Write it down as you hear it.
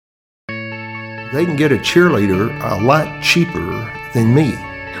They can get a cheerleader a lot cheaper than me.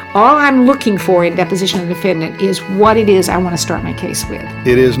 All I'm looking for in deposition of the defendant is what it is I want to start my case with.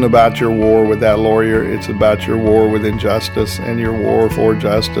 It isn't about your war with that lawyer. It's about your war with injustice and your war for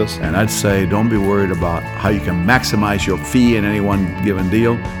justice. And I'd say don't be worried about how you can maximize your fee in any one given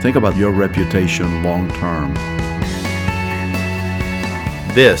deal. Think about your reputation long term.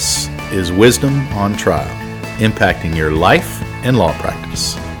 This is Wisdom on Trial, impacting your life and law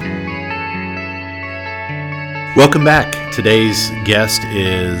practice. Welcome back. Today's guest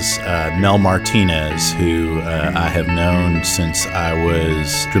is Mel Martinez, who I have known since I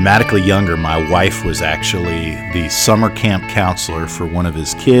was dramatically younger. My wife was actually the summer camp counselor for one of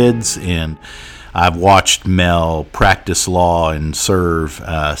his kids, and I've watched Mel practice law and serve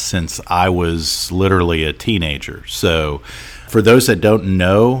since I was literally a teenager. So for those that don't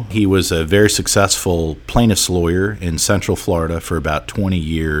know, he was a very successful plaintiff's lawyer in Central Florida for about 20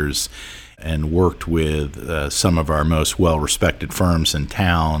 years and worked with some of our most well-respected firms in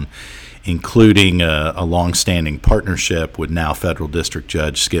town, including a long-standing partnership with now Federal District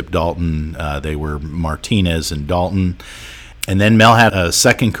Judge Skip Dalton. They were Martinez and Dalton. And then Mel had a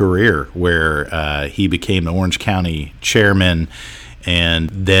second career where he became the Orange County chairman and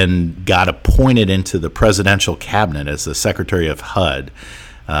then got appointed into the presidential cabinet as the Secretary of HUD.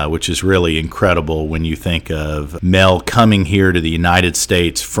 Which is really incredible when you think of Mel coming here to the United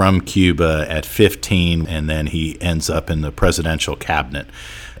States from Cuba at 15, and then he ends up in the presidential cabinet.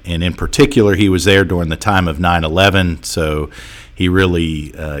 And in particular, he was there during the time of 9/11, so he really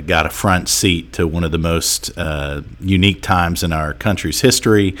got a front seat to one of the most unique times in our country's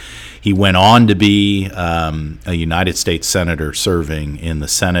history. He went on to be a United States Senator serving in the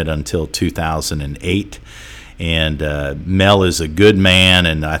Senate until 2008. And Mel is a good man,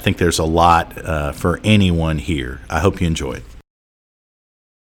 and I think there's a lot for anyone here. I hope you enjoy it.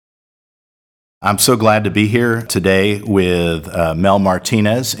 I'm so glad to be here today with Mel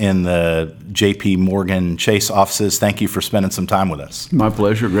Martinez in the J.P. Morgan Chase offices. Thank you for spending some time with us. My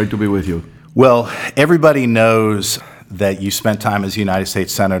pleasure. Great to be with you. Well, everybody knows that you spent time as a United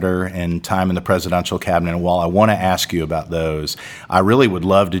States Senator and time in the presidential cabinet. And while I want to ask you about those, I really would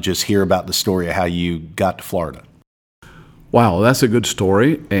love to just hear about the story of how you got to Florida. Wow, that's a good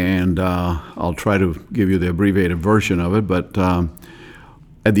story, and I'll try to give you the abbreviated version of it. But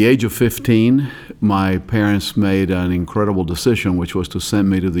at the age of 15, my parents made an incredible decision, which was to send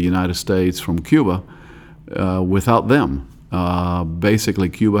me to the United States from Cuba without them. Basically,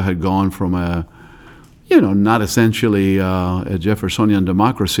 Cuba had gone from not essentially a Jeffersonian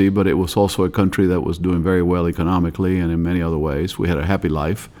democracy, but it was also a country that was doing very well economically and in many other ways. We had a happy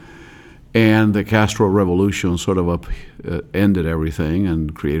life. And the Castro Revolution sort of ended everything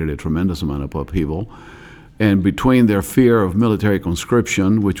and created a tremendous amount of upheaval. And between their fear of military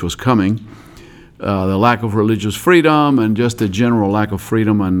conscription, which was coming, the lack of religious freedom, and just the general lack of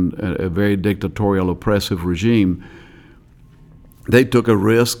freedom and a very dictatorial, oppressive regime, they took a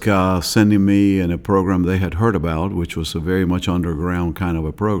risk sending me in a program they had heard about, which was a very much underground kind of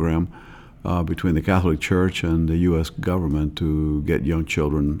a program between the Catholic Church and the U.S. government to get young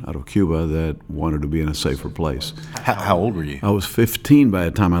children out of Cuba that wanted to be in a safer place. How old were you? I was 15 by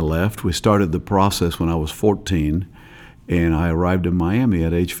the time I left. We started the process when I was 14, and I arrived in Miami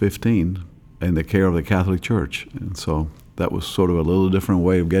at age 15 in the care of the Catholic Church. And so that was sort of a little different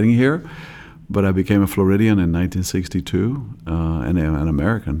way of getting here. But I became a Floridian in 1962, and an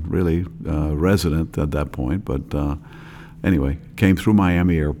American, really, resident at that point. But anyway, came through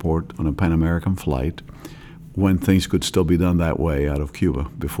Miami Airport on a Pan American flight when things could still be done that way out of Cuba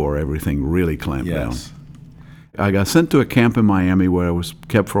before everything really clamped down. I got sent to a camp in Miami where I was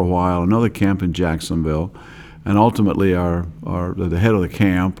kept for a while, another camp in Jacksonville, and ultimately the head of the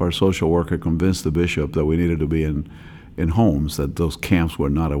camp, our social worker, convinced the bishop that we needed to be in homes, that those camps were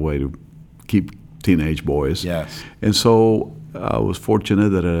not a way to keep teenage boys. Yes. And so I was fortunate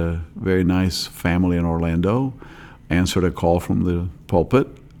that a very nice family in Orlando answered a call from the pulpit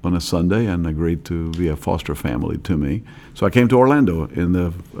on a Sunday and agreed to be a foster family to me. So I came to Orlando. In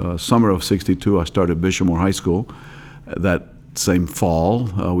the summer of '62, I started Bishop Moore High School. That same fall,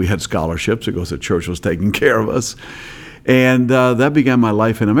 we had scholarships because the church was taking care of us. And that began my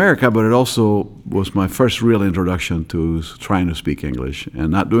life in America, but it also was my first real introduction to trying to speak English, and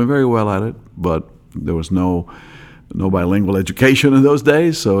not doing very well at it, but there was no bilingual education in those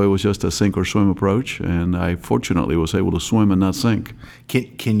days, so it was just a sink or swim approach, and I fortunately was able to swim and not sink.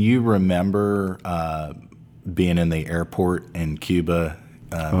 Can you remember being in the airport in Cuba?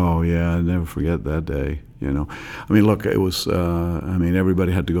 Oh yeah, I never forget that day. I mean, look, it was.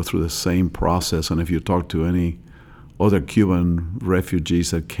 Everybody had to go through the same process, and if you talk to any other Cuban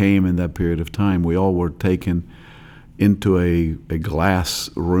refugees that came in that period of time. We all were taken into a glass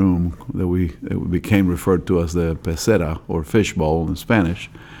room that became referred to as the pecera, or fishbowl in Spanish,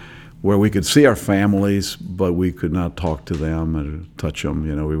 where we could see our families, but we could not talk to them or touch them.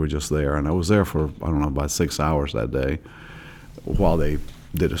 We were just there. And I was there for, I don't know, about 6 hours that day while they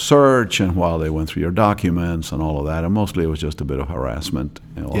did a search and while they went through your documents and all of that. And mostly it was just a bit of harassment,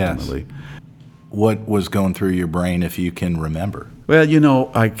 ultimately. Yes. What was going through your brain, if you can remember?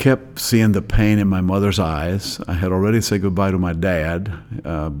 Well, I kept seeing the pain in my mother's eyes. I had already said goodbye to my dad.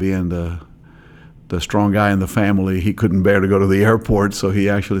 Being the strong guy in the family, he couldn't bear to go to the airport, so he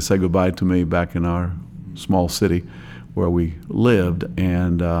actually said goodbye to me back in our small city where we lived.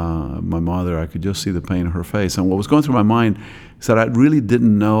 And my mother, I could just see the pain in her face. And what was going through my mind is that I really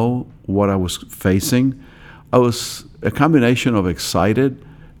didn't know what I was facing. I was a combination of excited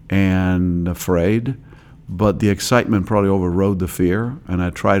and afraid, but the excitement probably overrode the fear, and I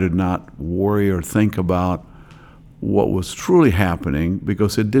tried to not worry or think about what was truly happening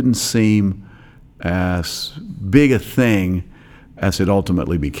because it didn't seem as big a thing as it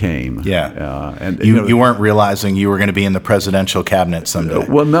ultimately became. Yeah. And you weren't realizing you were going to be in the presidential cabinet someday.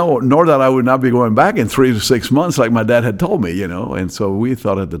 Well, no, nor that I would not be going back in 3 to 6 months like my dad had told me, And so we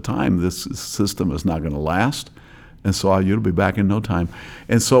thought at the time, this system is not going to last. And so you'll be back in no time.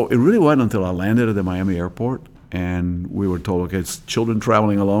 And so it really wasn't until I landed at the Miami airport and we were told, okay, it's children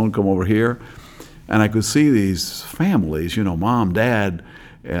traveling alone, come over here. And I could see these families, mom, dad,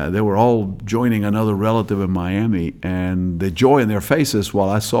 they were all joining another relative in Miami, and the joy in their faces while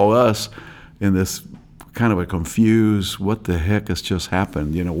I saw us in this kind of a confused, what the heck has just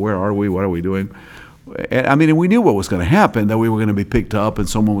happened? Where are we? What are we doing? And we knew what was going to happen, that we were going to be picked up and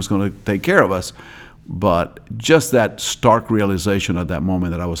someone was going to take care of us. But just that stark realization at that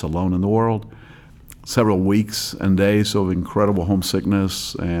moment that I was alone in the world, several weeks and days of incredible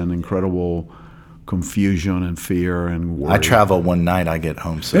homesickness and incredible confusion and fear and worry. I travel one night, I get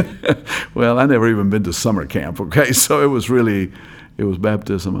homesick. Well, I never even been to summer camp, okay? So it was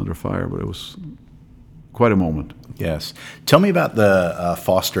baptism under fire, but it was quite a moment. Yes. Tell me about the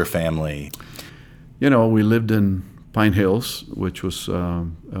foster family. We lived in Pine Hills, which was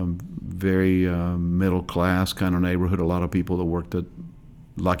very middle class kind of neighborhood. A lot of people that worked at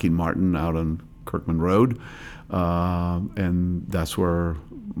Lockheed Martin out on Kirkman Road, and that's where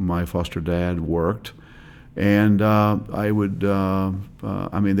my foster dad worked. And they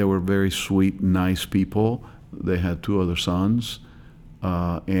were very sweet, nice people. They had 2 other sons,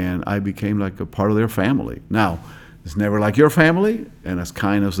 and I became like a part of their family. Now, it's never like your family, and as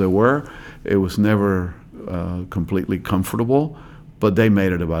kind as they were, it was never completely comfortable, but they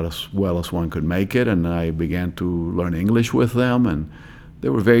made it about as well as one could make it, and I began to learn English with them, and they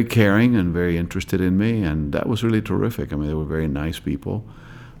were very caring and very interested in me, and that was really terrific. They were very nice people,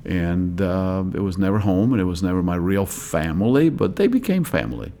 and it was never home, and it was never my real family, but they became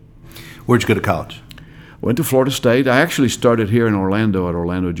family. Where'd you go to college? Went to Florida State. I actually started here in Orlando at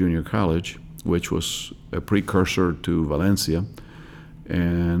Orlando Junior College, which was a precursor to Valencia,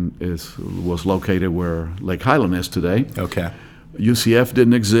 and it was located where Lake Highland is today. Okay. UCF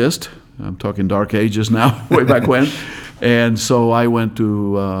didn't exist. I'm talking dark ages now, way back when. And so I went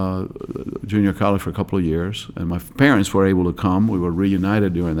to junior college for a couple of years, and my parents were able to come. We were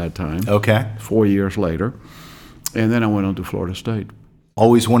reunited during that time. Okay. 4 years later. And then I went on to Florida State.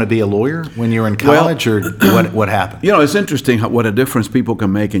 Always want to be a lawyer when you were in college, or what happened? It's interesting what a difference people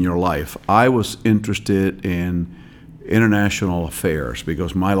can make in your life. I was interested in international affairs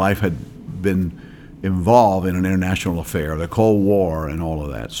because my life had been involved in an international affair, the Cold War and all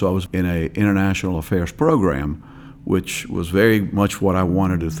of that. So I was in an international affairs program, which was very much what I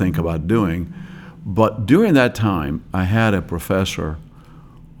wanted to think about doing. But during that time, I had a professor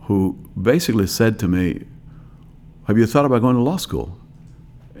who basically said to me, have you thought about going to law school?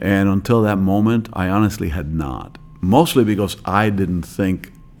 And until that moment, I honestly had not, mostly because I didn't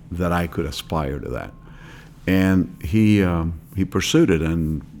think that I could aspire to that. And he pursued it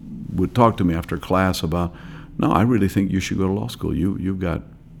and would talk to me after class about, no, I really think you should go to law school. You've got,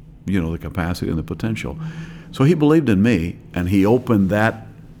 the capacity and the potential. So he believed in me, and he opened that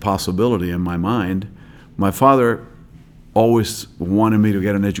possibility in my mind. My father always wanted me to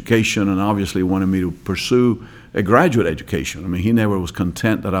get an education and obviously wanted me to pursue a graduate education. He never was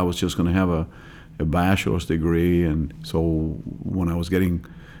content that I was just going to have a bachelor's degree. And so when I was getting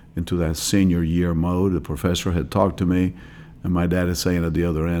into that senior year mode, the professor had talked to me, and my dad is saying at the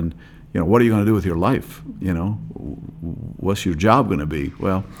other end, what are you going to do with your life? What's your job going to be?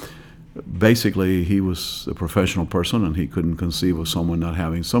 Well, basically, he was a professional person, and he couldn't conceive of someone not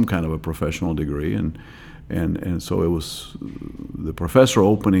having some kind of a professional degree. And And so it was the professor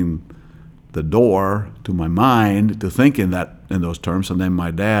opening the door to my mind to think in those terms, and then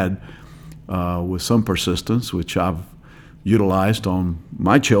my dad, with some persistence, which I've utilized on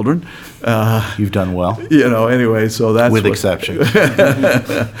my children. You've done well. Anyway, so that's with exception.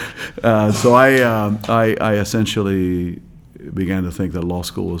 So I essentially began to think that law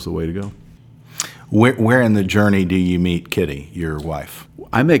school was the way to go. Where in the journey do you meet Kitty, your wife?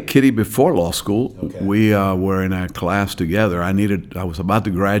 I met Kitty before law school. Okay. We were in a class together. I was about to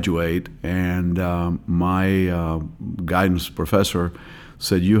graduate, and my guidance professor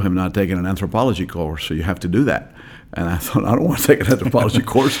said, "You have not taken an anthropology course, so you have to do that." And I thought, I don't want to take an anthropology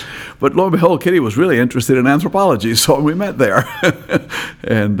course. But lo and behold, Kitty was really interested in anthropology, so we met there.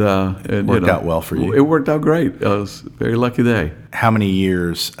 and worked out well for you. It worked out great. It was a very lucky day. How many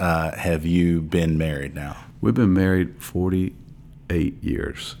years have you been married now? We've been married 48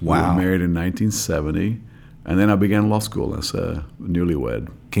 years. Wow. We were married in 1970, and then I began law school as a newlywed.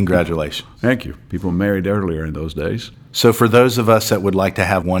 Congratulations. Thank you. People married earlier in those days. So for those of us that would like to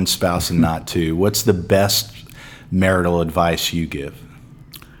have one spouse and not two, what's the best marital advice you give?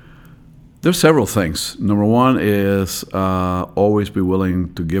 There's several things. Number one is always be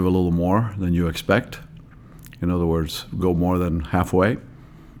willing to give a little more than you expect. In other words, go more than halfway.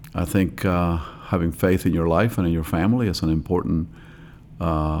 I think having faith in your life and in your family is an important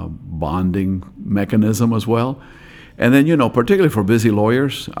bonding mechanism as well. And then, particularly for busy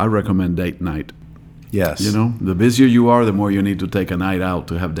lawyers, I recommend date night. Yes. The busier you are, the more you need to take a night out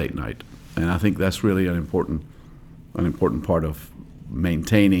to have date night. And I think that's really an important part of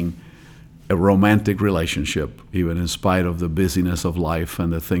maintaining a romantic relationship, even in spite of the busyness of life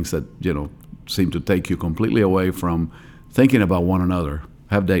and the things that, seem to take you completely away from thinking about one another.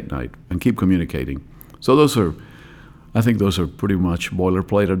 Have date night and keep communicating. So I think those are pretty much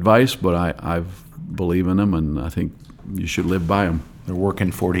boilerplate advice, but I believe in them, and I think you should live by them. They're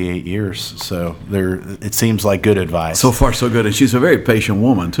working 48 years, so it seems like good advice. So far, so good. And she's a very patient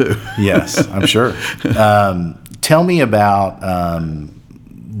woman, too. Yes, I'm sure. Tell me about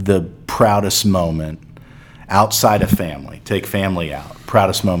the proudest moment outside of family. Take family out.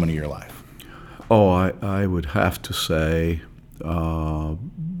 Proudest moment of your life. Oh, I would have to say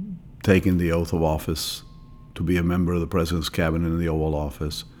taking the oath of office to be a member of the President's Cabinet in the Oval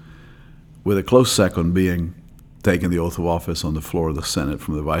Office, with a close second being taking the oath of office on the floor of the Senate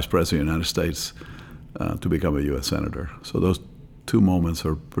from the Vice President of the United States to become a U.S. Senator. So those two moments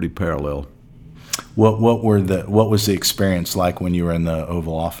are pretty parallel. What was the experience like when you were in the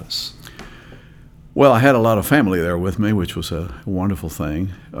Oval Office? Well, I had a lot of family there with me, which was a wonderful thing.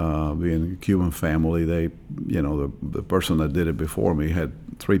 Being a Cuban family, the person that did it before me had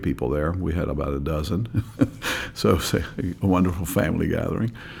 3 people there. We had about a dozen. So it was a wonderful family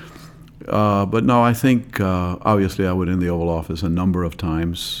gathering. But no, I think obviously I was in the Oval Office a number of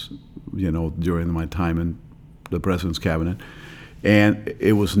times, during my time in the President's Cabinet. And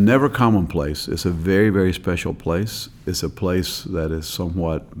it was never commonplace. It's a very, very special place. It's a place that is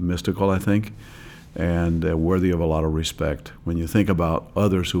somewhat mystical, I think, and worthy of a lot of respect. When you think about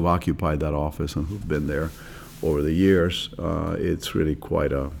others who've occupied that office and who've been there over the years, it's really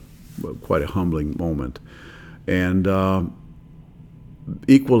quite a humbling moment. And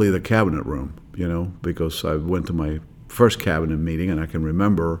equally the cabinet room, because I went to my first cabinet meeting, and I can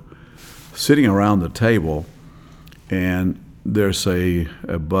remember sitting around the table, and there's a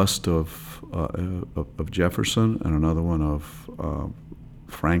bust of Jefferson and another one of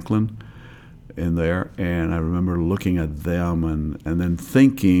Franklin in there, and I remember looking at them and then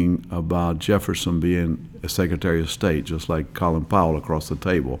thinking about Jefferson being a Secretary of State, just like Colin Powell across the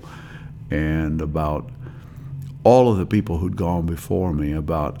table, and about all of the people who'd gone before me.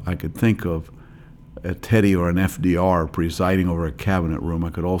 I could think of a Teddy or an FDR presiding over a cabinet room. I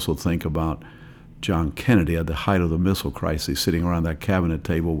could also think about John Kennedy at the height of the missile crisis, sitting around that cabinet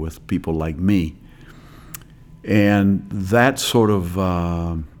table with people like me. And that sort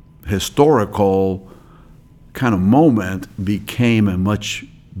of historical kind of moment became a much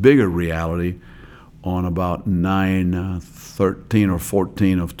bigger reality on about 9/13 or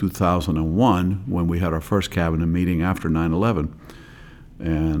 14 of 2001, when we had our first cabinet meeting after 9/11.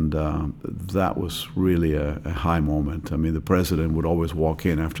 And that was really a high moment. I mean, the president would always walk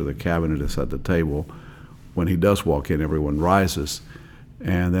in after the cabinet is at the table. When he does walk in, everyone rises.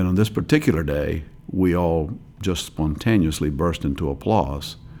 And then on this particular day, we all just spontaneously burst into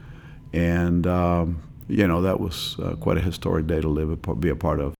applause. And, that was quite a historic day to be a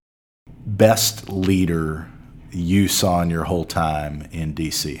part of. Best leader you saw in your whole time in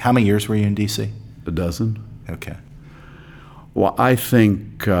D.C.? How many years were you in D.C.? A dozen. Okay. Well, I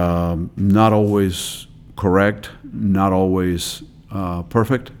think not always correct, not always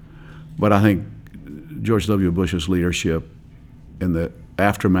perfect, but I think George W. Bush's leadership in the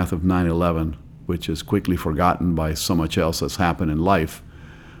aftermath of 9/11, which is quickly forgotten by so much else that's happened in life,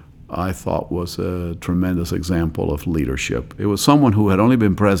 I thought was a tremendous example of leadership. It was someone who had only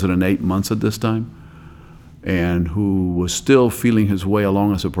been president 8 months at this time, and who was still feeling his way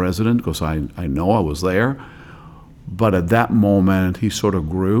along as a president, because I know I was there. But at that moment, he sort of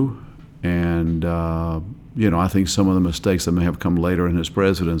grew, and I think some of the mistakes that may have come later in his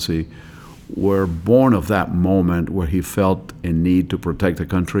presidency were born of that moment where he felt a need to protect the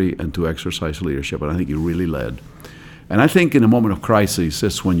country and to exercise leadership, and I think he really led. And I think in a moment of crisis,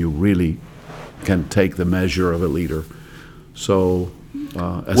 that's when you really can take the measure of a leader. So,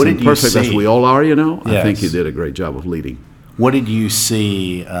 as imperfect as we all are, I think he did a great job of leading. What did you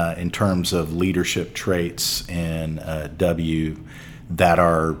see in terms of leadership traits in W that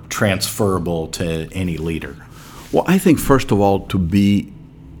are transferable to any leader? Well, I think, first of all, to be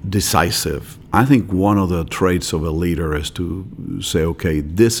decisive. I think one of the traits of a leader is to say, okay,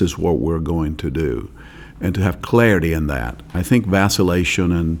 this is what we're going to do, and to have clarity in that. I think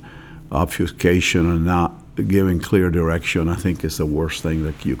vacillation and obfuscation and not giving clear direction, I think, is the worst thing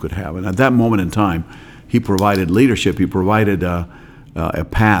that you could have. And at that moment in time, he provided leadership. He provided a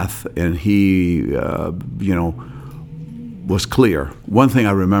path, and he, was clear. One thing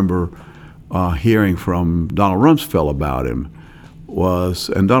I remember hearing from Donald Rumsfeld about him was,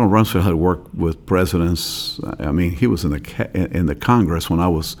 and Donald Rumsfeld had worked with presidents. I mean, he was in the Congress when I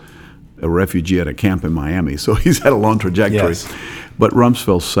was a refugee at a camp in Miami, so he's had a long trajectory. Yes. But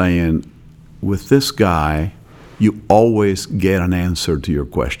Rumsfeld's saying, with this guy, you always get an answer to your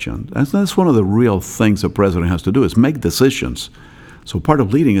question. That's one of the real things a president has to do, is make decisions. So part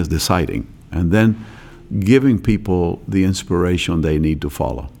of leading is deciding, and then giving people the inspiration they need to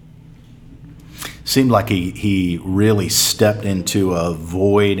follow. Seemed like he really stepped into a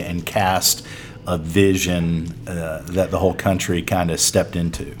void and cast a vision that the whole country kind of stepped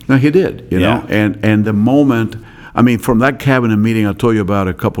into. No, he did, you know, and the moment, I mean, from that cabinet meeting I told you about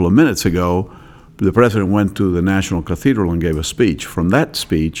a couple of minutes ago, the president went to the National Cathedral and gave a speech. From that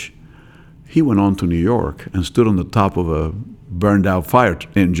speech, he went on to New York and stood on the top of a burned out fire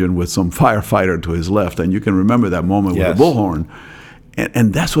engine with some firefighter to his left. And you can remember that moment with the bullhorn.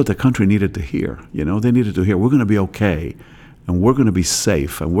 And that's what the country needed to hear. You know, they needed to hear, we're going to be okay, and we're going to be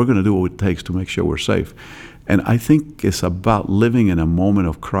safe, and we're going to do what it takes to make sure we're safe. And I think it's about living in a moment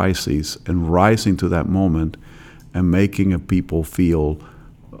of crisis and rising to that moment and making people feel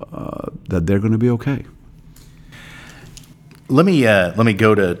that they're going to be okay. Let me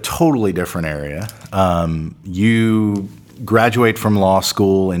go to a totally different area. You graduate from law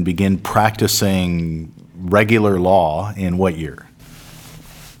school and begin practicing regular law in what year?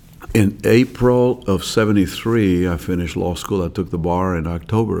 In April of 73, I finished law school. I took the bar in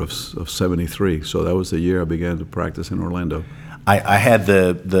October of 73. So that was the year I began to practice in Orlando. I had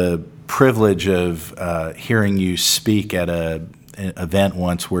the privilege of hearing you speak at an event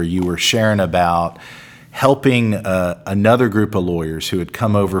once where you were sharing about helping another group of lawyers who had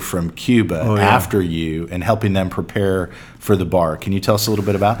come over from Cuba after you and helping them prepare for the bar. Can you tell us a little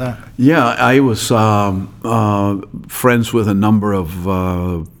bit about that? Yeah, I was friends with a number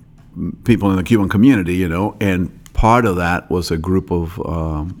of people in the Cuban community, you know, and part of that was a group of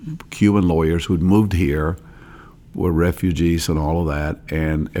Cuban lawyers who'd moved here, were refugees and all of that,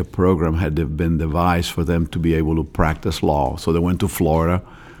 and a program had been devised for them to be able to practice law. So they went to Florida,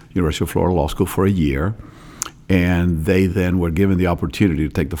 University of Florida Law School for a year, and they then were given the opportunity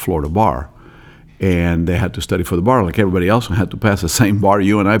to take the Florida bar. And they had to study for the bar like everybody else and had to pass the same bar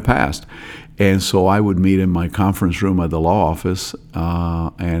you and I passed. And so I would meet in my conference room at the law office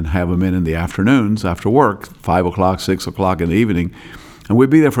and have them in the afternoons after work, 5 o'clock, 6 o'clock in the evening, and we'd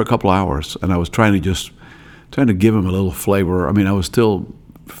be there for a couple hours. And I was trying to give them a little flavor. I mean, I was still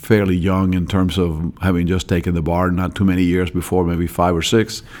fairly young in terms of having just taken the bar, not too many years before, maybe 5 or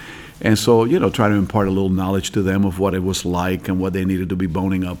 6. And so, you know, try to impart a little knowledge to them of what it was like and what they needed to be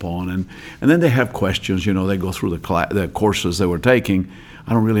boning up on. And then they have questions, you know, they go through the courses they were taking.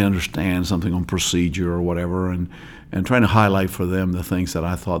 I don't really understand something on procedure or whatever, and trying to highlight for them the things that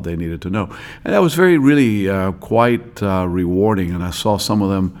I thought they needed to know. And that was really quite rewarding. And I saw some of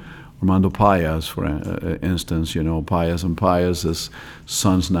them, Armando Paez, for instance, you know, Paez and Paez's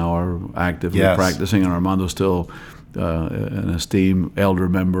sons now are actively practicing, and Armando's still an esteemed elder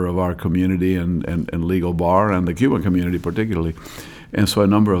member of our community and legal bar and the Cuban community particularly. And so a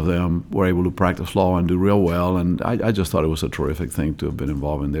number of them were able to practice law and do real well, and I just thought it was a terrific thing to have been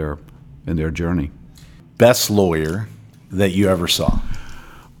involved in their journey. Best lawyer that you ever saw?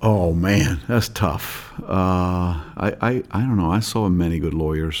 Oh man, that's tough. I don't know. I saw many good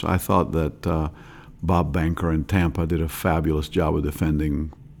lawyers. I thought that Bob Banker in Tampa did a fabulous job of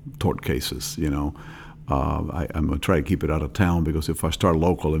defending tort cases. I'm going to try to keep it out of town because if I start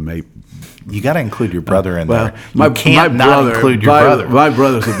local, it may. You got to include your brother in there. My brother, include your brother. My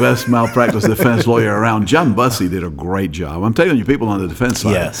brother's the best malpractice defense lawyer around. John Bussey did a great job. I'm telling you, people on the defense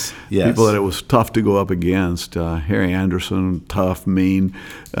side. Yes. People that it was tough to go up against. Harry Anderson, tough, mean,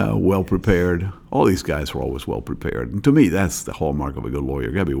 well prepared. All these guys were always well prepared. And to me, that's the hallmark of a good lawyer.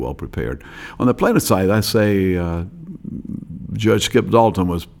 You got to be well prepared. On the plaintiff side, I say Judge Skip Dalton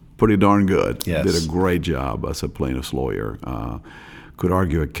was pretty darn good. Yes. Did a great job as a plaintiff's lawyer. Could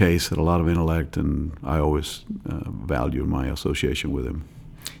argue a case, had a lot of intellect, and I always valued my association with him.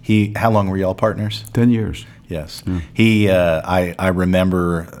 How long were y'all partners? 10 years. Yes. Yeah. I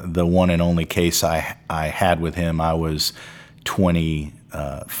remember the one and only case I had with him. I was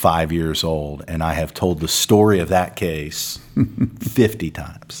 25 years old, and I have told the story of that case 50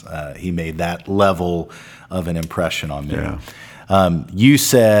 times. He made that level of an impression on me. Yeah. You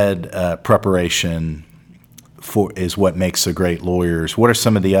said preparation is what makes the great lawyers. What are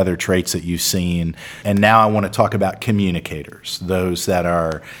some of the other traits that you've seen? And now I want to talk about communicators, those that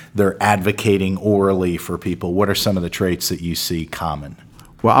they're advocating orally for people. What are some of the traits that you see common?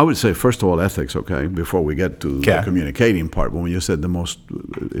 Well, I would say, first of all, ethics, okay, before we get to the communicating part. When you said the most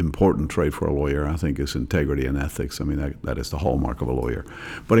important trait for a lawyer, I think is integrity and ethics. I mean, that is the hallmark of a lawyer.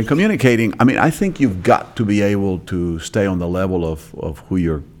 But in communicating, I mean, I think you've got to be able to stay on the level of who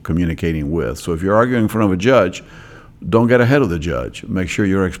you're communicating with. So if you're arguing in front of a judge, don't get ahead of the judge. Make sure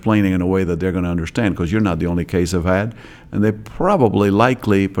you're explaining in a way that they're going to understand, because you're not the only case I've had. And they probably,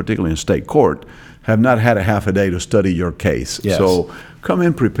 likely, particularly in state court, have not had a half a day to study your case. Yes. So come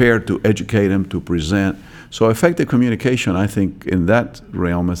in prepared to educate them, to present. So effective communication, I think, in that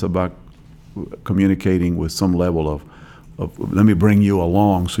realm is about communicating with some level of let me bring you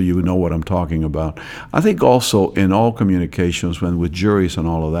along so you know what I'm talking about. I think also in all communications, when with juries and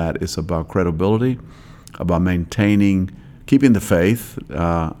all of that, it's about credibility, about keeping the faith,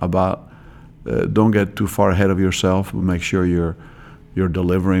 about don't get too far ahead of yourself, but make sure you're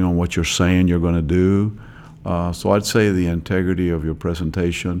delivering on what you're saying you're going to do. So I'd say the integrity of your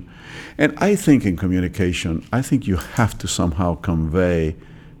presentation. And I think in communication, I think you have to somehow convey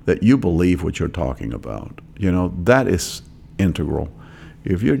that you believe what you're talking about. That is integral.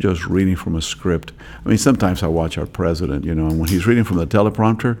 If you're just reading from a script, I mean, sometimes I watch our president, and when he's reading from the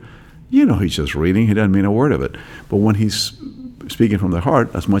teleprompter, he's just reading. He doesn't mean a word of it. But when he's speaking from the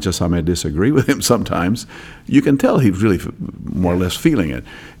heart, as much as I may disagree with him sometimes, you can tell he's really more or less feeling it.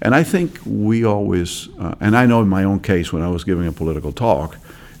 And I think we always, and I know in my own case when I was giving a political talk,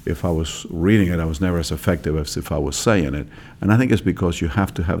 if I was reading it, I was never as effective as if I was saying it. And I think it's because you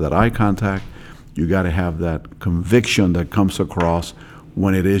have to have that eye contact. You got to have that conviction that comes across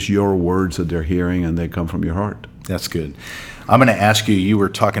when it is your words that they're hearing and they come from your heart. That's good. I'm going to ask you, you were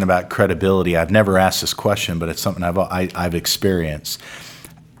talking about credibility. I've never asked this question, but it's something I've experienced.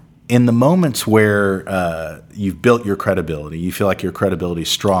 In the moments where you've built your credibility, you feel like your credibility is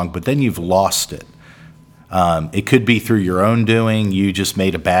strong, but then you've lost it. It could be through your own doing. You just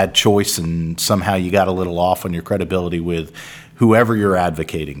made a bad choice and somehow you got a little off on your credibility with whoever you're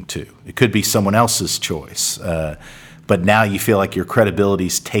advocating to. It could be someone else's choice. But now you feel like your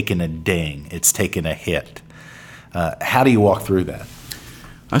credibility's taken a ding. It's taken a hit. How do you walk through that?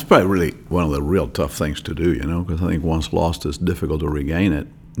 That's probably really one of the real tough things to do, because I think once lost, it's difficult to regain it.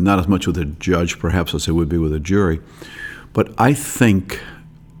 Not as much with a judge, perhaps, as it would be with a jury. But I think,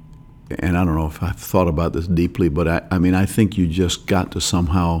 and I don't know if I've thought about this deeply, but I think you just got to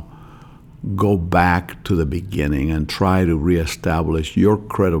somehow go back to the beginning and try to reestablish your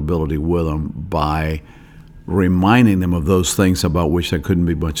credibility with them by reminding them of those things about which there couldn't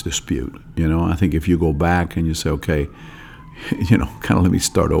be much dispute. I think if you go back and you say, okay, kind of let me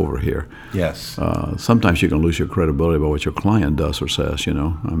start over here. Yes. Sometimes you can lose your credibility by what your client does or says,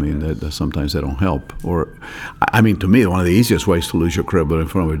 that sometimes they don't help. Or, to me, one of the easiest ways to lose your credibility in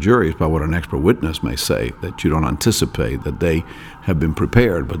front of a jury is by what an expert witness may say, that you don't anticipate, that they have been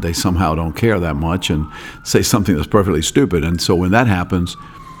prepared, but they somehow don't care that much and say something that's perfectly stupid. And so when that happens,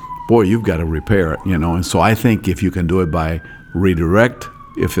 boy, you've got to repair it, And so I think if you can do it by redirect,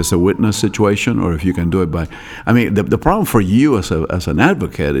 if it's a witness situation, or if you can do it by, the problem for you as an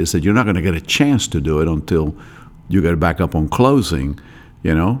advocate is that you're not going to get a chance to do it until you get back up on closing,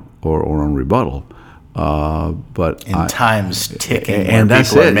 or on rebuttal. But time's ticking, and where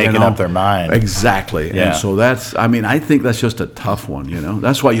that's people it, are making up their mind. Exactly. Yeah. And so I think that's just a tough one,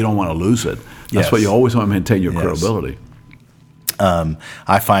 That's why you don't want to lose it. That's why you always want to maintain your credibility.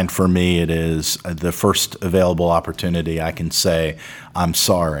 I find for me it is the first available opportunity I can say I'm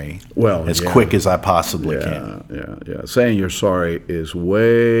sorry as quick as I possibly can. Yeah. Saying you're sorry is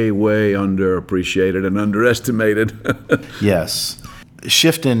way, way underappreciated and underestimated. Yes.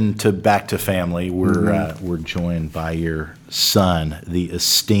 Shifting back to family, we're joined by your son, the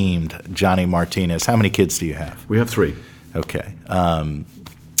esteemed Johnny Martinez. How many kids do you have? We have 3. Okay.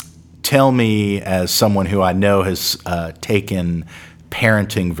 Tell me, as someone who I know has taken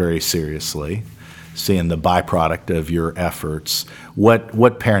parenting very seriously, seeing the byproduct of your efforts, what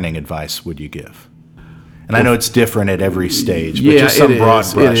parenting advice would you give? And I know it's different at every stage, but just some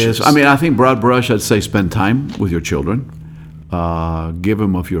broad brushes. It is. I mean, I think broad brush, I'd say spend time with your children. Give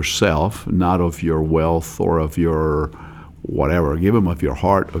them of yourself, not of your wealth or of your whatever. Give them of your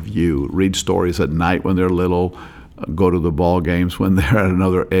heart, of you. Read stories at night when they're little. Go to the ball games when they're at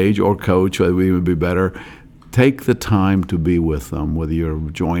another age, or coach, that would even be better. Take the time to be with them, whether you're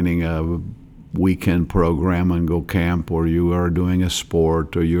joining a weekend program and go camp, or you are doing a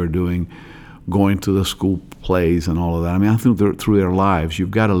sport, or you're going to the school plays and all of that. I mean, I think through their lives, you've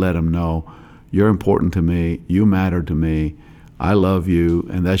got to let them know, you're important to me, you matter to me, I love you,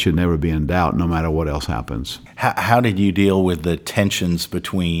 and that should never be in doubt, no matter what else happens. How did you deal with the tensions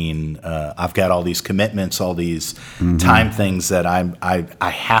between I've got all these commitments, all these time things that I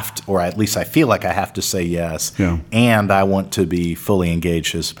have to, or at least I feel like I have to say yes, and I want to be fully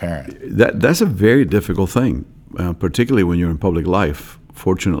engaged as a parent? That's a very difficult thing, particularly when you're in public life.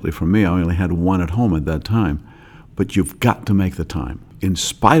 Fortunately for me, I only had one at home at that time, but you've got to make the time. In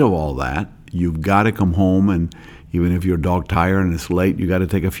spite of all that, you've got to come home, and even if you're dog tired and it's late, you got to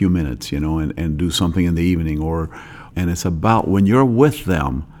take a few minutes, and do something in the evening. And it's about, when you're with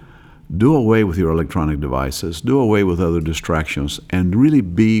them, do away with your electronic devices, do away with other distractions, and really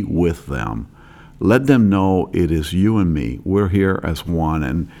be with them. Let them know it is you and me. We're here as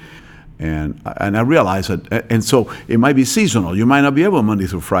one. And I realize that, and so it might be seasonal. You might not be able Monday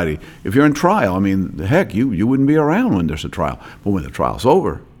through Friday. If you're in trial, I mean, heck, you wouldn't be around when there's a trial. But when the trial's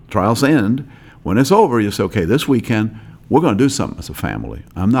over, trials end. When it's over, you say, okay, this weekend, we're going to do something as a family.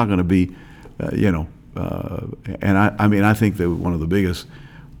 I'm not going to be, and I think that one of the biggest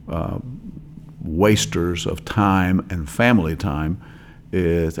wasters of time and family time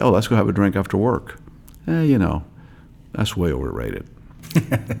is, let's go have a drink after work. That's way overrated.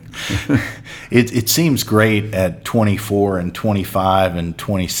 It seems great at 24 and 25 and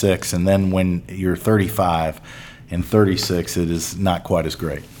 26, and then when you're 35 and 36, it is not quite as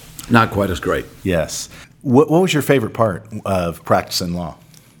great. Not quite as great. Yes. What was your favorite part of practicing law?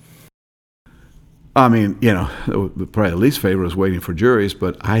 I mean, probably the least favorite is waiting for juries,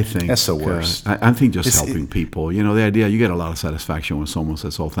 but I think that's the worst. I think just helping people. The idea, you get a lot of satisfaction when someone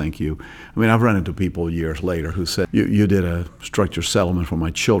says, "Oh, thank you." I mean, I've run into people years later who said, "You did a structured settlement for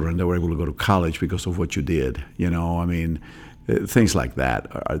my children. They were able to go to college because of what you did." I mean, things like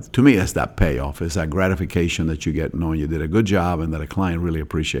that. To me, it's that payoff. It's that gratification that you get knowing you did a good job and that a client really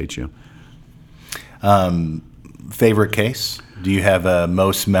appreciates you. Favorite case? Do you have a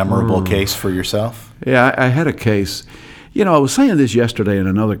most memorable case for yourself? Yeah, I had a case. I was saying this yesterday in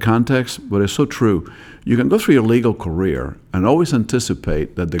another context, but it's so true. You can go through your legal career and always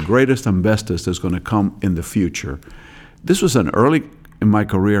anticipate that the greatest and bestest is going to come in the future. This was an early in my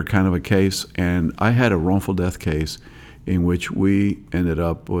career kind of a case, and I had a wrongful death case in which we ended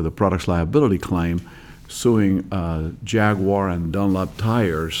up with a products liability claim suing Jaguar and Dunlop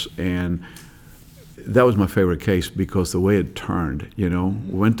tires, and that was my favorite case because the way it turned,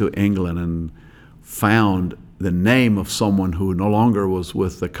 went to England and found the name of someone who no longer was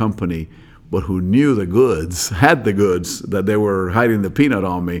with the company, but who knew the goods, had the goods, that they were hiding the peanut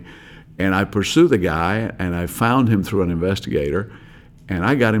on me. And I pursued the guy, and I found him through an investigator, and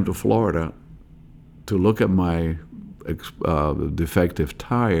I got him to Florida to look at my defective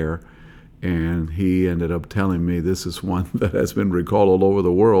tire, and he ended up telling me this is one that has been recalled all over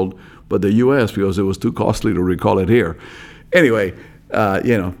the world, but the U.S., because it was too costly to recall it here. Anyway,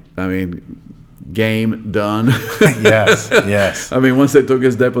 game done. Yes. I mean, once they took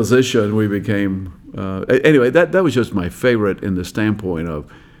his deposition, we became, anyway, that was just my favorite in the standpoint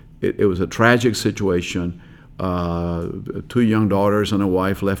of, it was a tragic situation, 2 young daughters and a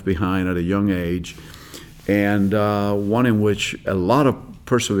wife left behind at a young age, and one in which a lot of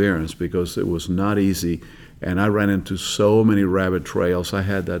perseverance, because it was not easy, and I ran into so many rabbit trails. I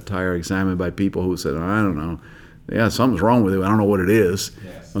had that tire examined by people who said, I don't know, something's wrong with it, I don't know what it is,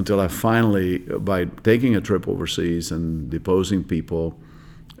 until I finally, by taking a trip overseas and deposing people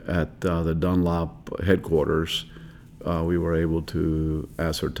at the Dunlop headquarters, we were able to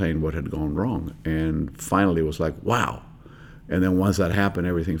ascertain what had gone wrong, and finally it was like, wow. And then once that happened,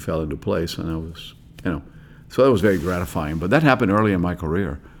 everything fell into place, and I was, so that was very gratifying. But that happened early in my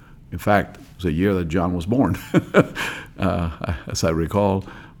career. In fact, it was a year that John was born, as I recall.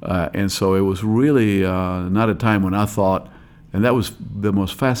 And so it was really not a time when I thought, and that was the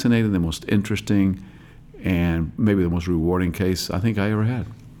most fascinating, the most interesting, and maybe the most rewarding case I think I ever had.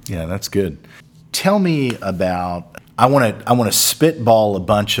 Yeah, that's good. Tell me about, I want to spitball a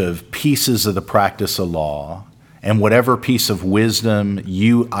bunch of pieces of the practice of law, and whatever piece of wisdom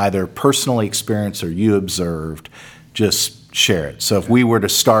you either personally experienced or you observed, just share it. So if we were to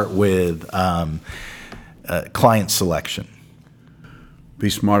start with client selection. Be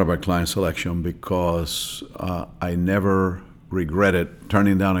smart about client selection, because I never regretted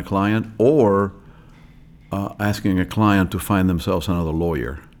turning down a client or asking a client to find themselves another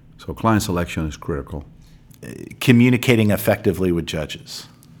lawyer. So client selection is critical. Communicating effectively with judges.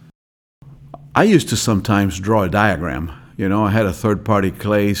 I used to sometimes draw a diagram. I had a third-party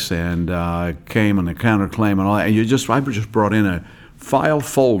case and came on a counterclaim and all that. And I just brought in a file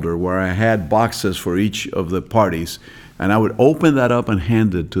folder where I had boxes for each of the parties, and I would open that up and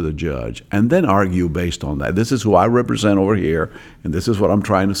hand it to the judge, and then argue based on that. This is who I represent over here, and this is what I'm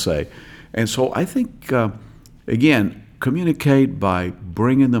trying to say. And so I think, again, communicate by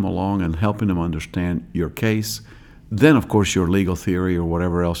bringing them along and helping them understand your case. Then, of course, your legal theory or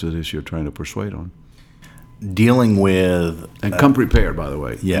whatever else it is you're trying to persuade on. Dealing with... And come prepared, by the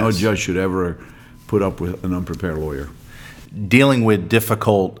way. Yes. No judge should ever put up with an unprepared lawyer. Dealing with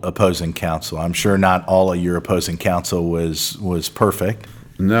difficult opposing counsel. I'm sure not all of your opposing counsel was perfect.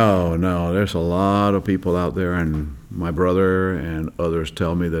 No. There's a lot of people out there, and my brother and others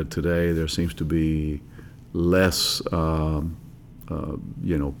tell me that today there seems to be less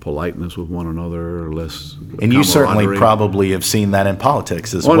politeness with one another, less And you certainly camaraderie. probably have seen that in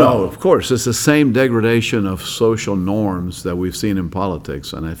politics as well. No, of course. It's the same degradation of social norms that we've seen in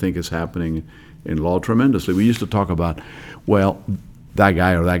politics, and I think it's happening in law tremendously. We used to talk about, well, that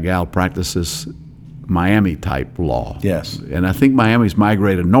guy or that gal practices Miami-type law. Yes. And I think Miami's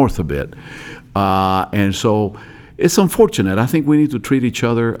migrated north a bit. And so it's unfortunate. I think we need to treat each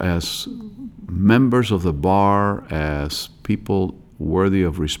other as members of the bar, as people worthy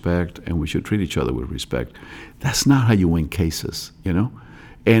of respect, and we should treat each other with respect. That's not how you win cases,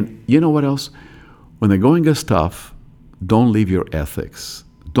 And you know what else? When the going gets tough, don't leave your ethics.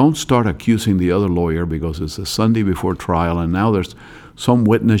 Don't start accusing the other lawyer because it's a Sunday before trial and now there's some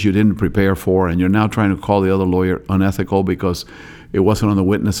witness you didn't prepare for, and you're now trying to call the other lawyer unethical because it wasn't on the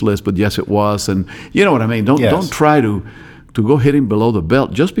witness list, but yes, it was. And you know what I mean? Don't try to go hit him below the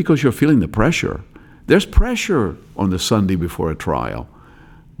belt just because you're feeling the pressure. There's pressure on the Sunday before a trial.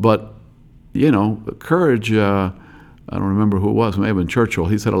 But, courage, I don't remember who it was, it may have been Churchill.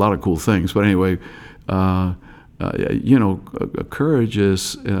 He said a lot of cool things. But anyway, courage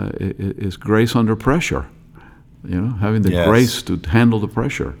is grace under pressure, having the grace to handle the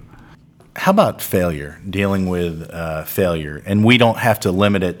pressure. How about failure, dealing with failure? And we don't have to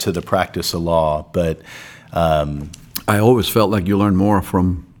limit it to the practice of law, but... I always felt like you learn more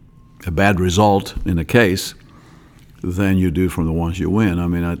from a bad result in a case than you do from the ones you win. I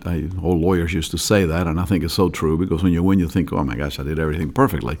mean, old lawyers used to say that, and I think it's so true, because when you win, you think, oh my gosh, I did everything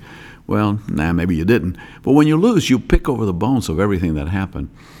perfectly. Well, maybe you didn't. But when you lose, you pick over the bones of everything that happened.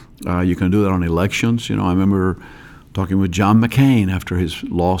 You can do that on elections. I remember talking with John McCain after his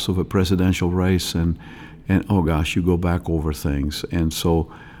loss of a presidential race, and oh gosh, you go back over things. And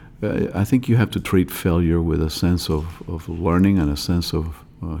so I think you have to treat failure with a sense of learning and a sense of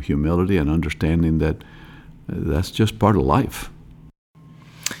humility and understanding that that's just part of life.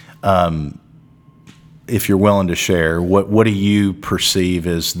 If you're willing to share, what do you perceive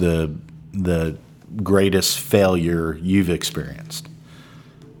as the greatest failure you've experienced?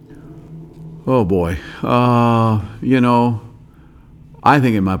 Oh boy, I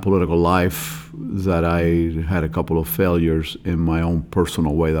think in my political life that I had a couple of failures in my own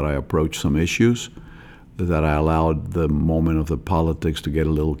personal way that I approached some issues, that I allowed the moment of the politics to get a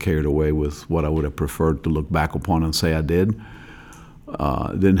little carried away with what I would have preferred to look back upon and say I did.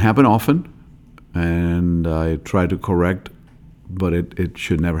 It didn't happen often, and I tried to correct, but it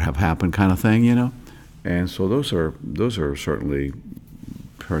should never have happened kind of thing, And so those are certainly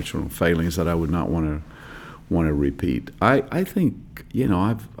personal failings that I would not want to repeat. I think,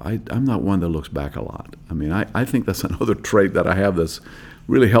 I'm not one that looks back a lot. I mean, I think that's another trait that I have that's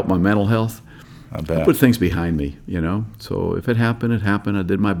really helped my mental health. I put things behind me, So if it happened, it happened. I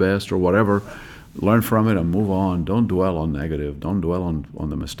did my best or whatever. Learn from it and move on. Don't dwell on negative. Don't dwell on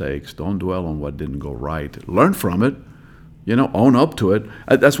the mistakes. Don't dwell on what didn't go right. Learn from it. Own up to it.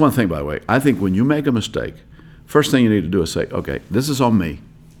 That's one thing, by the way. I think when you make a mistake, first thing you need to do is say, okay, this is on me.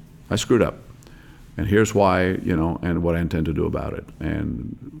 I screwed up. And here's why, and what I intend to do about it.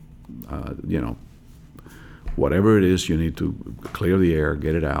 And, whatever it is, you need to clear the air,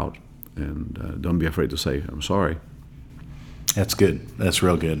 get it out, and don't be afraid to say, I'm sorry. That's good. That's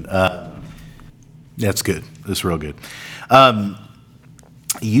real good. That's good. That's real good.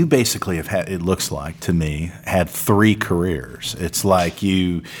 You basically have had, it looks like to me, had 3 careers. It's like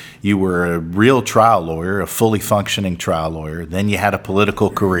you were a real trial lawyer, a fully functioning trial lawyer. Then you had a political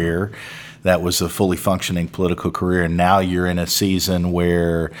career that was a fully functioning political career. And now you're in a season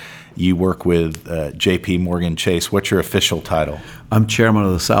where you work with J.P. Morgan Chase. What's your official title? I'm chairman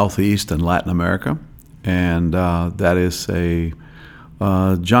of the Southeast and Latin America. And that is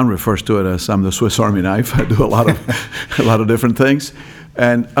John refers to it as I'm the Swiss Army knife. I do a lot of different things.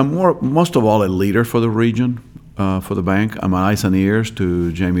 And I'm most of all a leader for the region, for the bank. I'm eyes and ears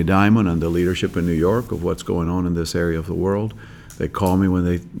to Jamie Dimon and the leadership in New York of what's going on in this area of the world. They call me when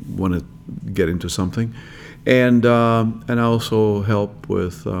they want to get into something. And I also help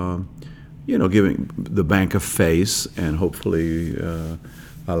with, giving the bank a face and hopefully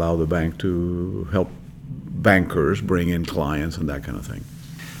allow the bank to help bankers bring in clients and that kind of thing.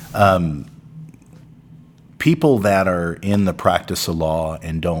 People that are in the practice of law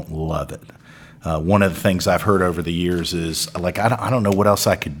and don't love it. One of the things I've heard over the years is like, I don't know what else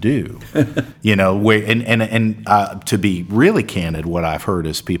I could do, to be really candid, what I've heard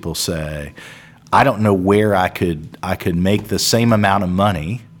is people say, I don't know where I could make the same amount of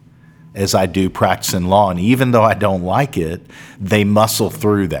money as I do practicing law. And even though I don't like it, they muscle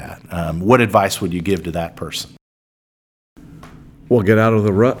through that. What advice would you give to that person? Well, get out of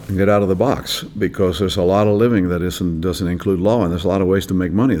the rut and get out of the box, because there's a lot of living that doesn't include law, and there's a lot of ways to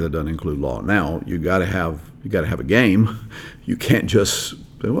make money that doesn't include law. Now, you got to have a game. You can't just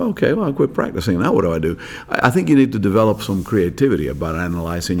say, I'll quit practicing. Now what do I do? I think you need to develop some creativity about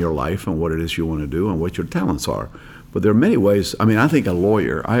analyzing your life and what it is you want to do and what your talents are. But there are many ways. I mean, I think a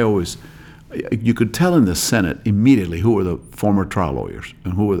lawyer, you could tell in the Senate immediately who were the former trial lawyers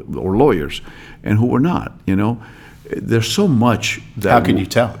and or lawyers and who were not, There's so much that... How can you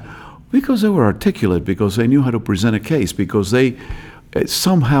tell? Because they were articulate, because they knew how to present a case, because they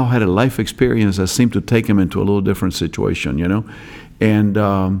somehow had a life experience that seemed to take them into a little different situation,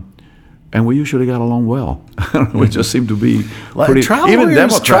 And we usually got along well. We just seemed to be pretty... Even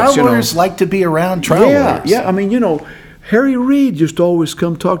Democrats, trial lawyers like to be around trial lawyers. Yeah, I mean, Harry Reid used to always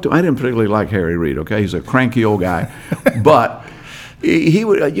come talk to me. I didn't particularly like Harry Reid, okay? He's a cranky old guy. But... he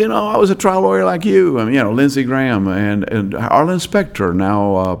would, I was a trial lawyer like you. I mean, Lindsey Graham and Arlen Specter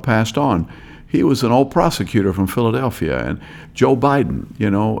now passed on. He was an old prosecutor from Philadelphia. And Joe Biden,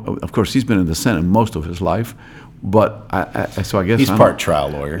 of course, he's been in the Senate most of his life. But so I guess he's part trial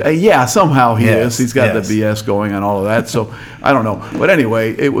lawyer. Yeah, somehow he is. He's got the BS going and all of that. So I don't know. But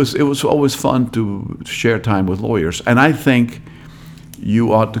anyway, it was always fun to share time with lawyers. And I think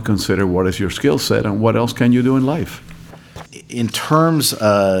you ought to consider what is your skill set and what else can you do in life. In terms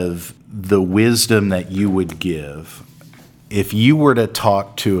of the wisdom that you would give, if you were to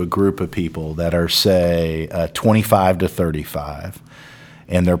talk to a group of people that are, say, 25 to 35,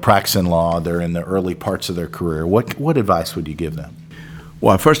 and they're practicing law, they're in the early parts of their career, what advice would you give them?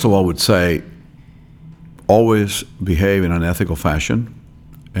 Well, first of all, I would say always behave in an ethical fashion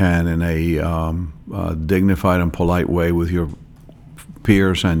and in a dignified and polite way with your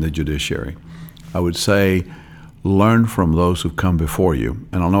peers and the judiciary. I would say learn from those who've come before you.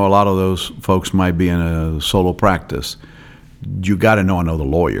 And I know a lot of those folks might be in a solo practice. You got to know another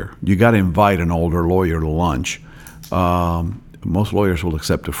lawyer. You got to invite an older lawyer to lunch. Most lawyers will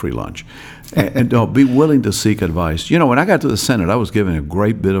accept a free lunch. And be willing to seek advice. When I got to the Senate, I was given a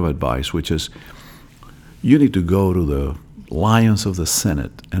great bit of advice, which is you need to go to the lions of the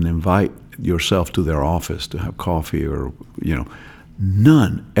Senate and invite yourself to their office to have coffee or,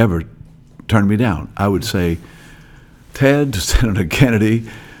 None ever turned me down. I would say, Ted, Senator Kennedy,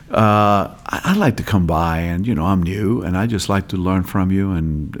 I'd like to come by and, I'm new and I just like to learn from you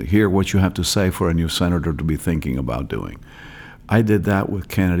and hear what you have to say for a new senator to be thinking about doing. I did that with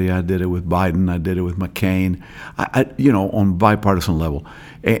Kennedy. I did it with Biden. I did it with McCain, on bipartisan level.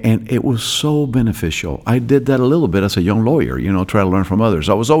 And it was so beneficial. I did that a little bit as a young lawyer, try to learn from others.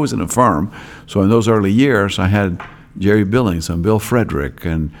 I was always in a firm. So in those early years, I had Jerry Billings and Bill Frederick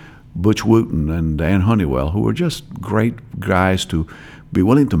and Butch Wooten and Dan Honeywell, who were just great guys to be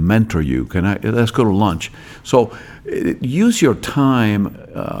willing to mentor you. Let's go to lunch. So use your time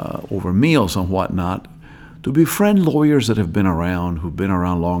over meals and whatnot to befriend lawyers that have been around, who've been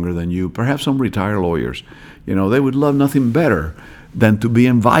around longer than you, perhaps some retired lawyers. They would love nothing better than to be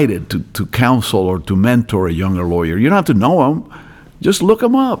invited to counsel or to mentor a younger lawyer. You don't have to know them. Just look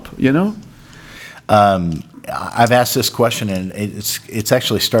them up, I've asked this question, and it's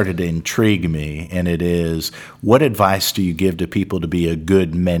actually started to intrigue me, and it is, what advice do you give to people to be a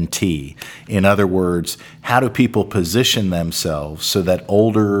good mentee? In other words, how do people position themselves so that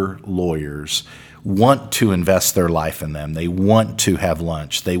older lawyers want to invest their life in them? They want to have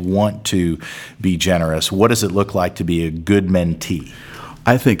lunch. They want to be generous. What does it look like to be a good mentee?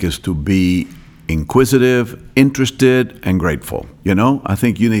 I think it's to be inquisitive, interested, and grateful. I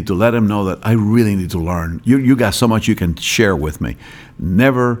think you need to let them know that I really need to learn. You got so much you can share with me.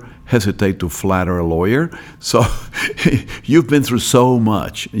 Never hesitate to flatter a lawyer. So you've been through so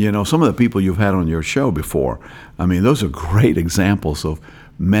much. Some of the people you've had on your show before, those are great examples of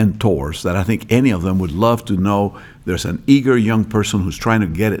mentors that I think any of them would love to know there's an eager young person who's trying to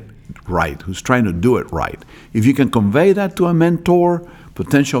get it right, who's trying to do it right. If you can convey that to a mentor,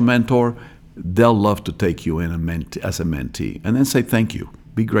 potential mentor, they'll love to take you in as a mentee, and then say thank you.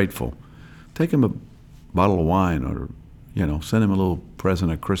 Be grateful. Take them a bottle of wine, or send them a little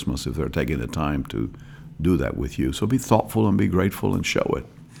present at Christmas if they're taking the time to do that with you. So be thoughtful and be grateful and show it.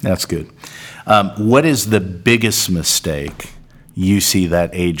 That's good. What is the biggest mistake you see that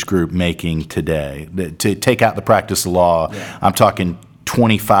age group making today? To take out the practice of law, I'm talking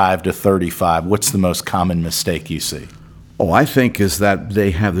 25 to 35. What's the most common mistake you see? I think is that they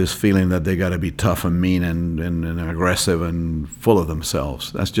have this feeling that they got to be tough and mean and aggressive and full of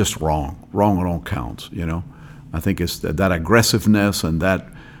themselves. That's just wrong. Wrong on all counts, I think it's that aggressiveness and that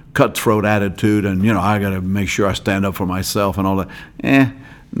cutthroat attitude and, I got to make sure I stand up for myself and all that.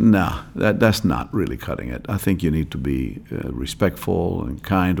 No, that's not really cutting it. I think you need to be respectful and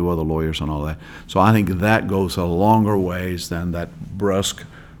kind to other lawyers and all that. So I think that goes a longer ways than that brusque,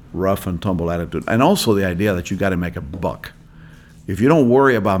 rough and tumble attitude. And also the idea that you got to make a buck. If you don't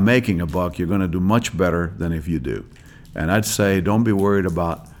worry about making a buck, you're going to do much better than if you do. And I'd say don't be worried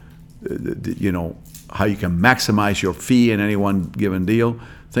about, how you can maximize your fee in any one given deal.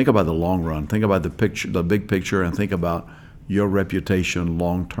 Think about the long run. Think about the big picture, and think about your reputation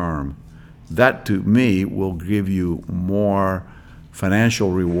long term. That, to me, will give you more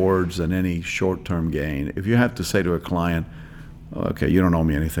financial rewards than any short-term gain. If you have to say to a client, okay, you don't owe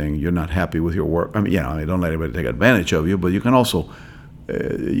me anything, you're not happy with your work. Don't let anybody take advantage of you, but you can also,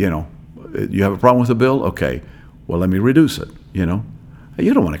 you have a problem with the bill? Okay, well, let me reduce it, You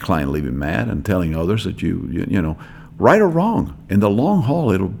don't want a client leaving mad and telling others that right or wrong. In the long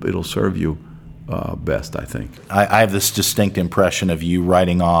haul, it'll serve you best, I think. I have this distinct impression of you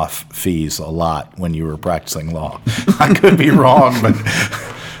writing off fees a lot when you were practicing law. I could be wrong,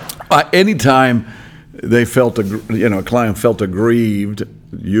 but... Anytime they felt, a client felt aggrieved,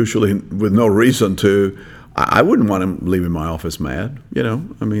 usually with no reason to, I wouldn't want him leaving my office mad.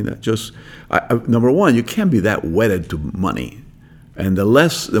 Number one, you can't be that wedded to money, and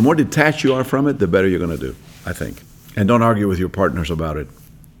the more detached you are from it, the better you're going to do, I think. And don't argue with your partners about it.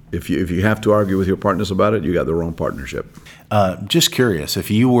 If you have to argue with your partners about it, you got the wrong partnership. Just curious, if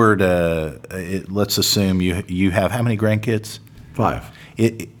you were to, let's assume you have how many grandkids? 5.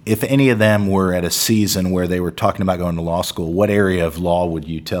 If any of them were at a season where they were talking about going to law school, what area of law would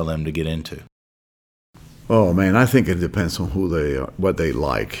you tell them to get into? Oh man, I think it depends on who they are, what they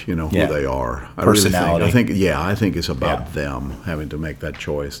like, who they are. Personality. I think it's about them having to make that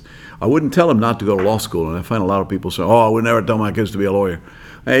choice. I wouldn't tell them not to go to law school, and I find a lot of people say, "Oh, I would never tell my kids to be a lawyer."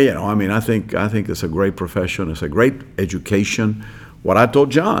 Hey, I think it's a great profession. It's a great education. What I told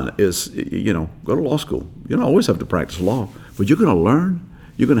John is, go to law school. You don't always have to practice law, but you're going to learn.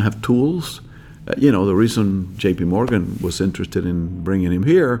 You're going to have tools. The reason J.P. Morgan was interested in bringing him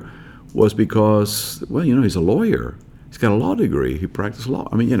here was because, he's a lawyer. He's got a law degree. He practiced law.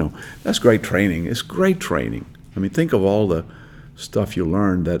 That's great training. It's great training. Think of all the stuff you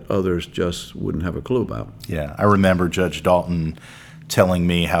learn that others just wouldn't have a clue about. Yeah, I remember Judge Dalton telling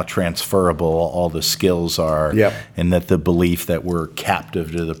me how transferable all the skills are, and that the belief that we're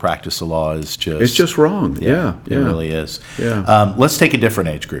captive to the practice of law is just... It's just wrong. Yeah. It really is. Yeah. Let's take a different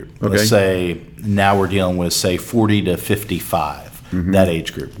age group. Okay. Let's say now we're dealing with, say, 40 to 55, that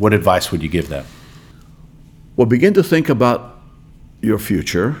age group. What advice would you give them? Well, begin to think about your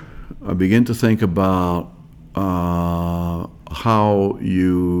future. Begin to think about how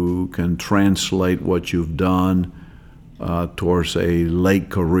you can translate what you've done towards a late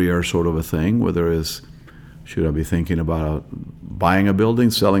career sort of a thing, whether it's, should I be thinking about buying a building,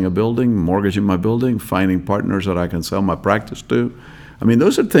 selling a building, mortgaging my building, finding partners that I can sell my practice to? I mean,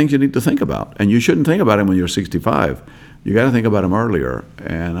 those are things you need to think about, and you shouldn't think about them when you're 65. You got to think about them earlier.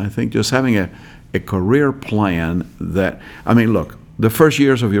 And I think just having a career plan that, I mean, look, the first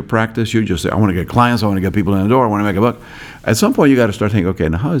years of your practice, you just say, I want to get clients, I want to get people in the door, I want to make a buck. At some point, you got to start thinking, okay,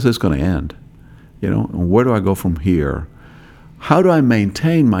 now how is this going to end? And where do I go from here? How do I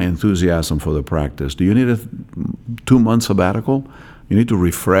maintain my enthusiasm for the practice? Do you need a 2-month sabbatical? You need to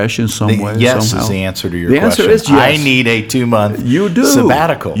refresh in some way. Yes somehow? is the answer to your the question. Answer is yes. I need a 2-month sabbatical.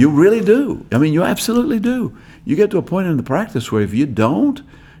 sabbatical. You really do. I mean, you absolutely do. You get to a point in the practice where if you don't,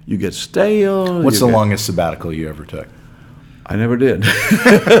 you get stale. What's the longest sabbatical you ever took? I never did.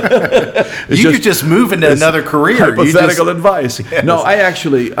 You could just move into another career. Hypothetical advice. Yes. No,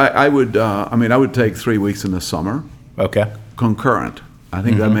 I would take 3 weeks in the summer. Okay. Concurrent. I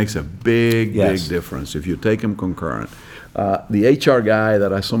think that makes a big difference if you take them concurrent. The HR guy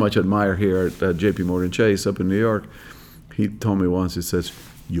that I so much admire here at J.P. Morgan Chase up in New York, he told me once, he says,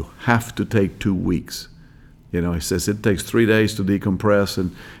 you have to take 2 weeks. He says it takes 3 days to decompress,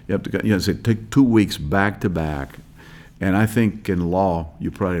 and you have to, say take 2 weeks back to back. And I think in law,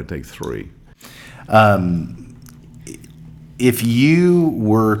 you probably take 3. If you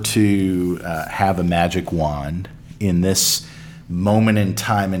were to have a magic wand in this moment in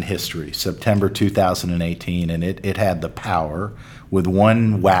time in history, September 2018, and it had the power with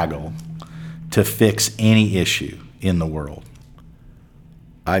one waggle to fix any issue in the world,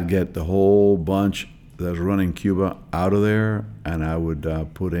 I'd get the whole bunch that's running Cuba out of there, and I would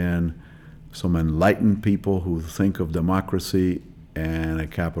put in some enlightened people who think of democracy and a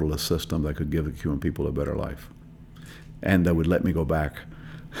capitalist system that could give the Cuban people a better life, and that would let me go back.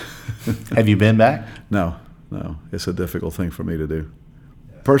 Have you been back? No. It's a difficult thing for me to do.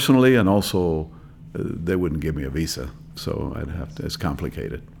 Personally, and also they wouldn't give me a visa, so I'd have to, it's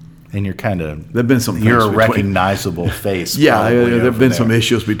complicated. And you're kind of, there've been some you're a things recognizable face. Yeah, there've been some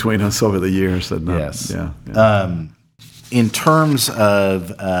issues between us over the years. Yes. Yeah. In terms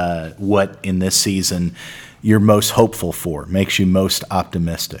of what in this season you're most hopeful for, makes you most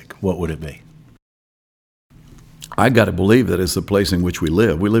optimistic, what would it be? I got to believe that it's the place in which we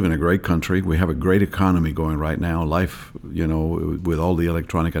live. We live in a great country. We have a great economy going right now. Life, with all the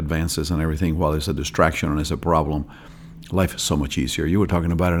electronic advances and everything, while it's a distraction and it's a problem, life is so much easier. You were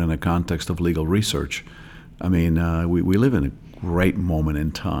talking about it in the context of legal research. I mean, we live in a great moment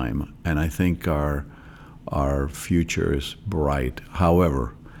in time, and I think our future is bright.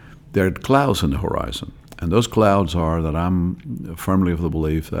 However, there are clouds in the horizon, and those clouds are that I'm firmly of the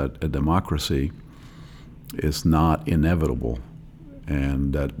belief that a democracy is not inevitable,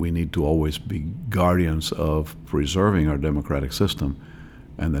 and that we need to always be guardians of preserving our democratic system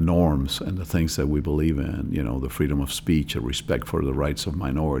and the norms and the things that we believe in, the freedom of speech, a respect for the rights of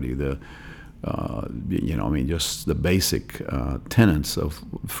minority, just the basic tenets of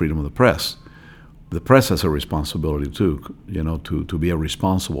freedom of the press. The press has a responsibility too, to be a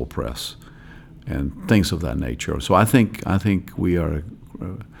responsible press and things of that nature. So I think we are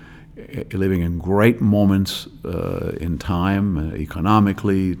living in great moments in time,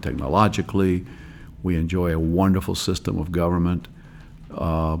 economically, technologically. We enjoy a wonderful system of government,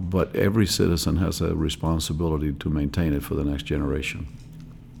 but every citizen has a responsibility to maintain it for the next generation.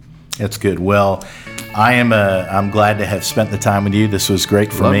 That's good. Well, I'm glad to have spent the time with you. This was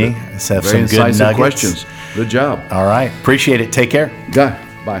great for me. Let's have Very some good nuggets. Questions. Good job. All right. Appreciate it. Take care.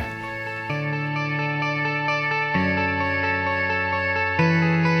 Bye.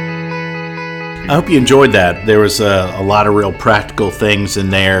 I hope you enjoyed that. There was a lot of real practical things in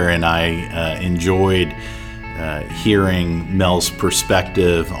there, and I enjoyed hearing Mel's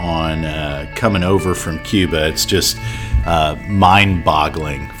perspective on coming over from Cuba. It's just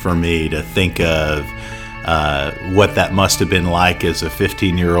mind-boggling for me to think of what that must have been like as a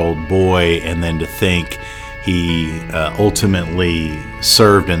 15-year-old boy, and then to think he ultimately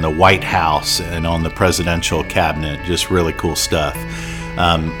served in the White House and on the presidential cabinet. Just really cool stuff.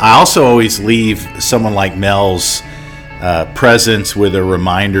 I also always leave someone like Mel's presence with a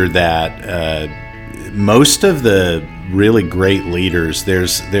reminder that most of the really great leaders,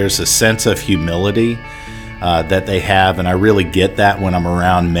 there's a sense of humility that they have, and I really get that when I'm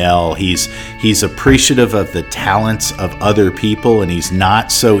around Mel. He's appreciative of the talents of other people, and he's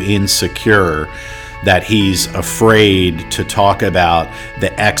not so insecure that he's afraid to talk about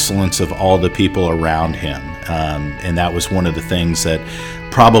the excellence of all the people around him. And that was one of the things that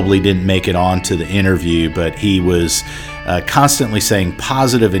probably didn't make it onto the interview, but he was constantly saying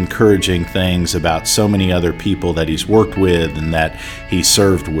positive, encouraging things about so many other people that he's worked with and that he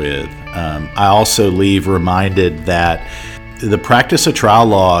served with. I also leave reminded that the practice of trial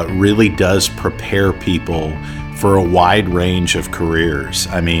law really does prepare people for a wide range of careers.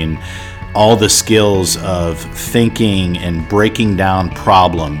 I mean, all the skills of thinking and breaking down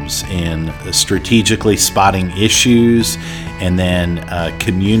problems and strategically spotting issues, and then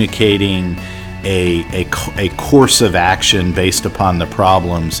communicating a course of action based upon the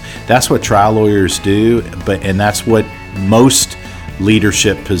problems. That's what trial lawyers do, and that's what most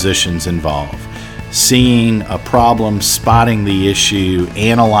leadership positions involve. Seeing a problem, spotting the issue,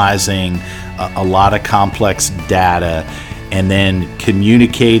 analyzing a lot of complex data, and then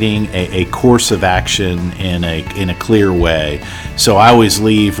communicating a course of action in a clear way. So I always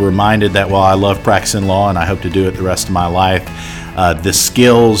leave reminded that while I love practicing law and I hope to do it the rest of my life, the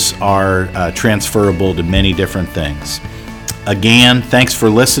skills are transferable to many different things. Again, thanks for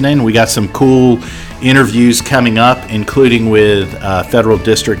listening. We got some cool interviews coming up, including with Federal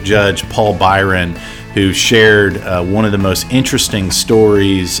District Judge Paul Byron, who shared one of the most interesting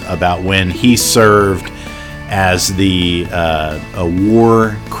stories about when he served as a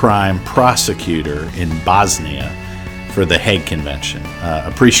war crime prosecutor in Bosnia for the Hague Convention.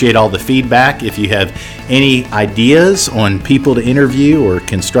 Appreciate all the feedback. If you have any ideas on people to interview or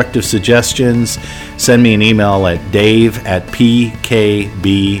constructive suggestions, send me an email at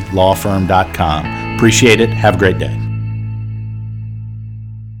dave@pkblawfirm.com. Appreciate it. Have a great day.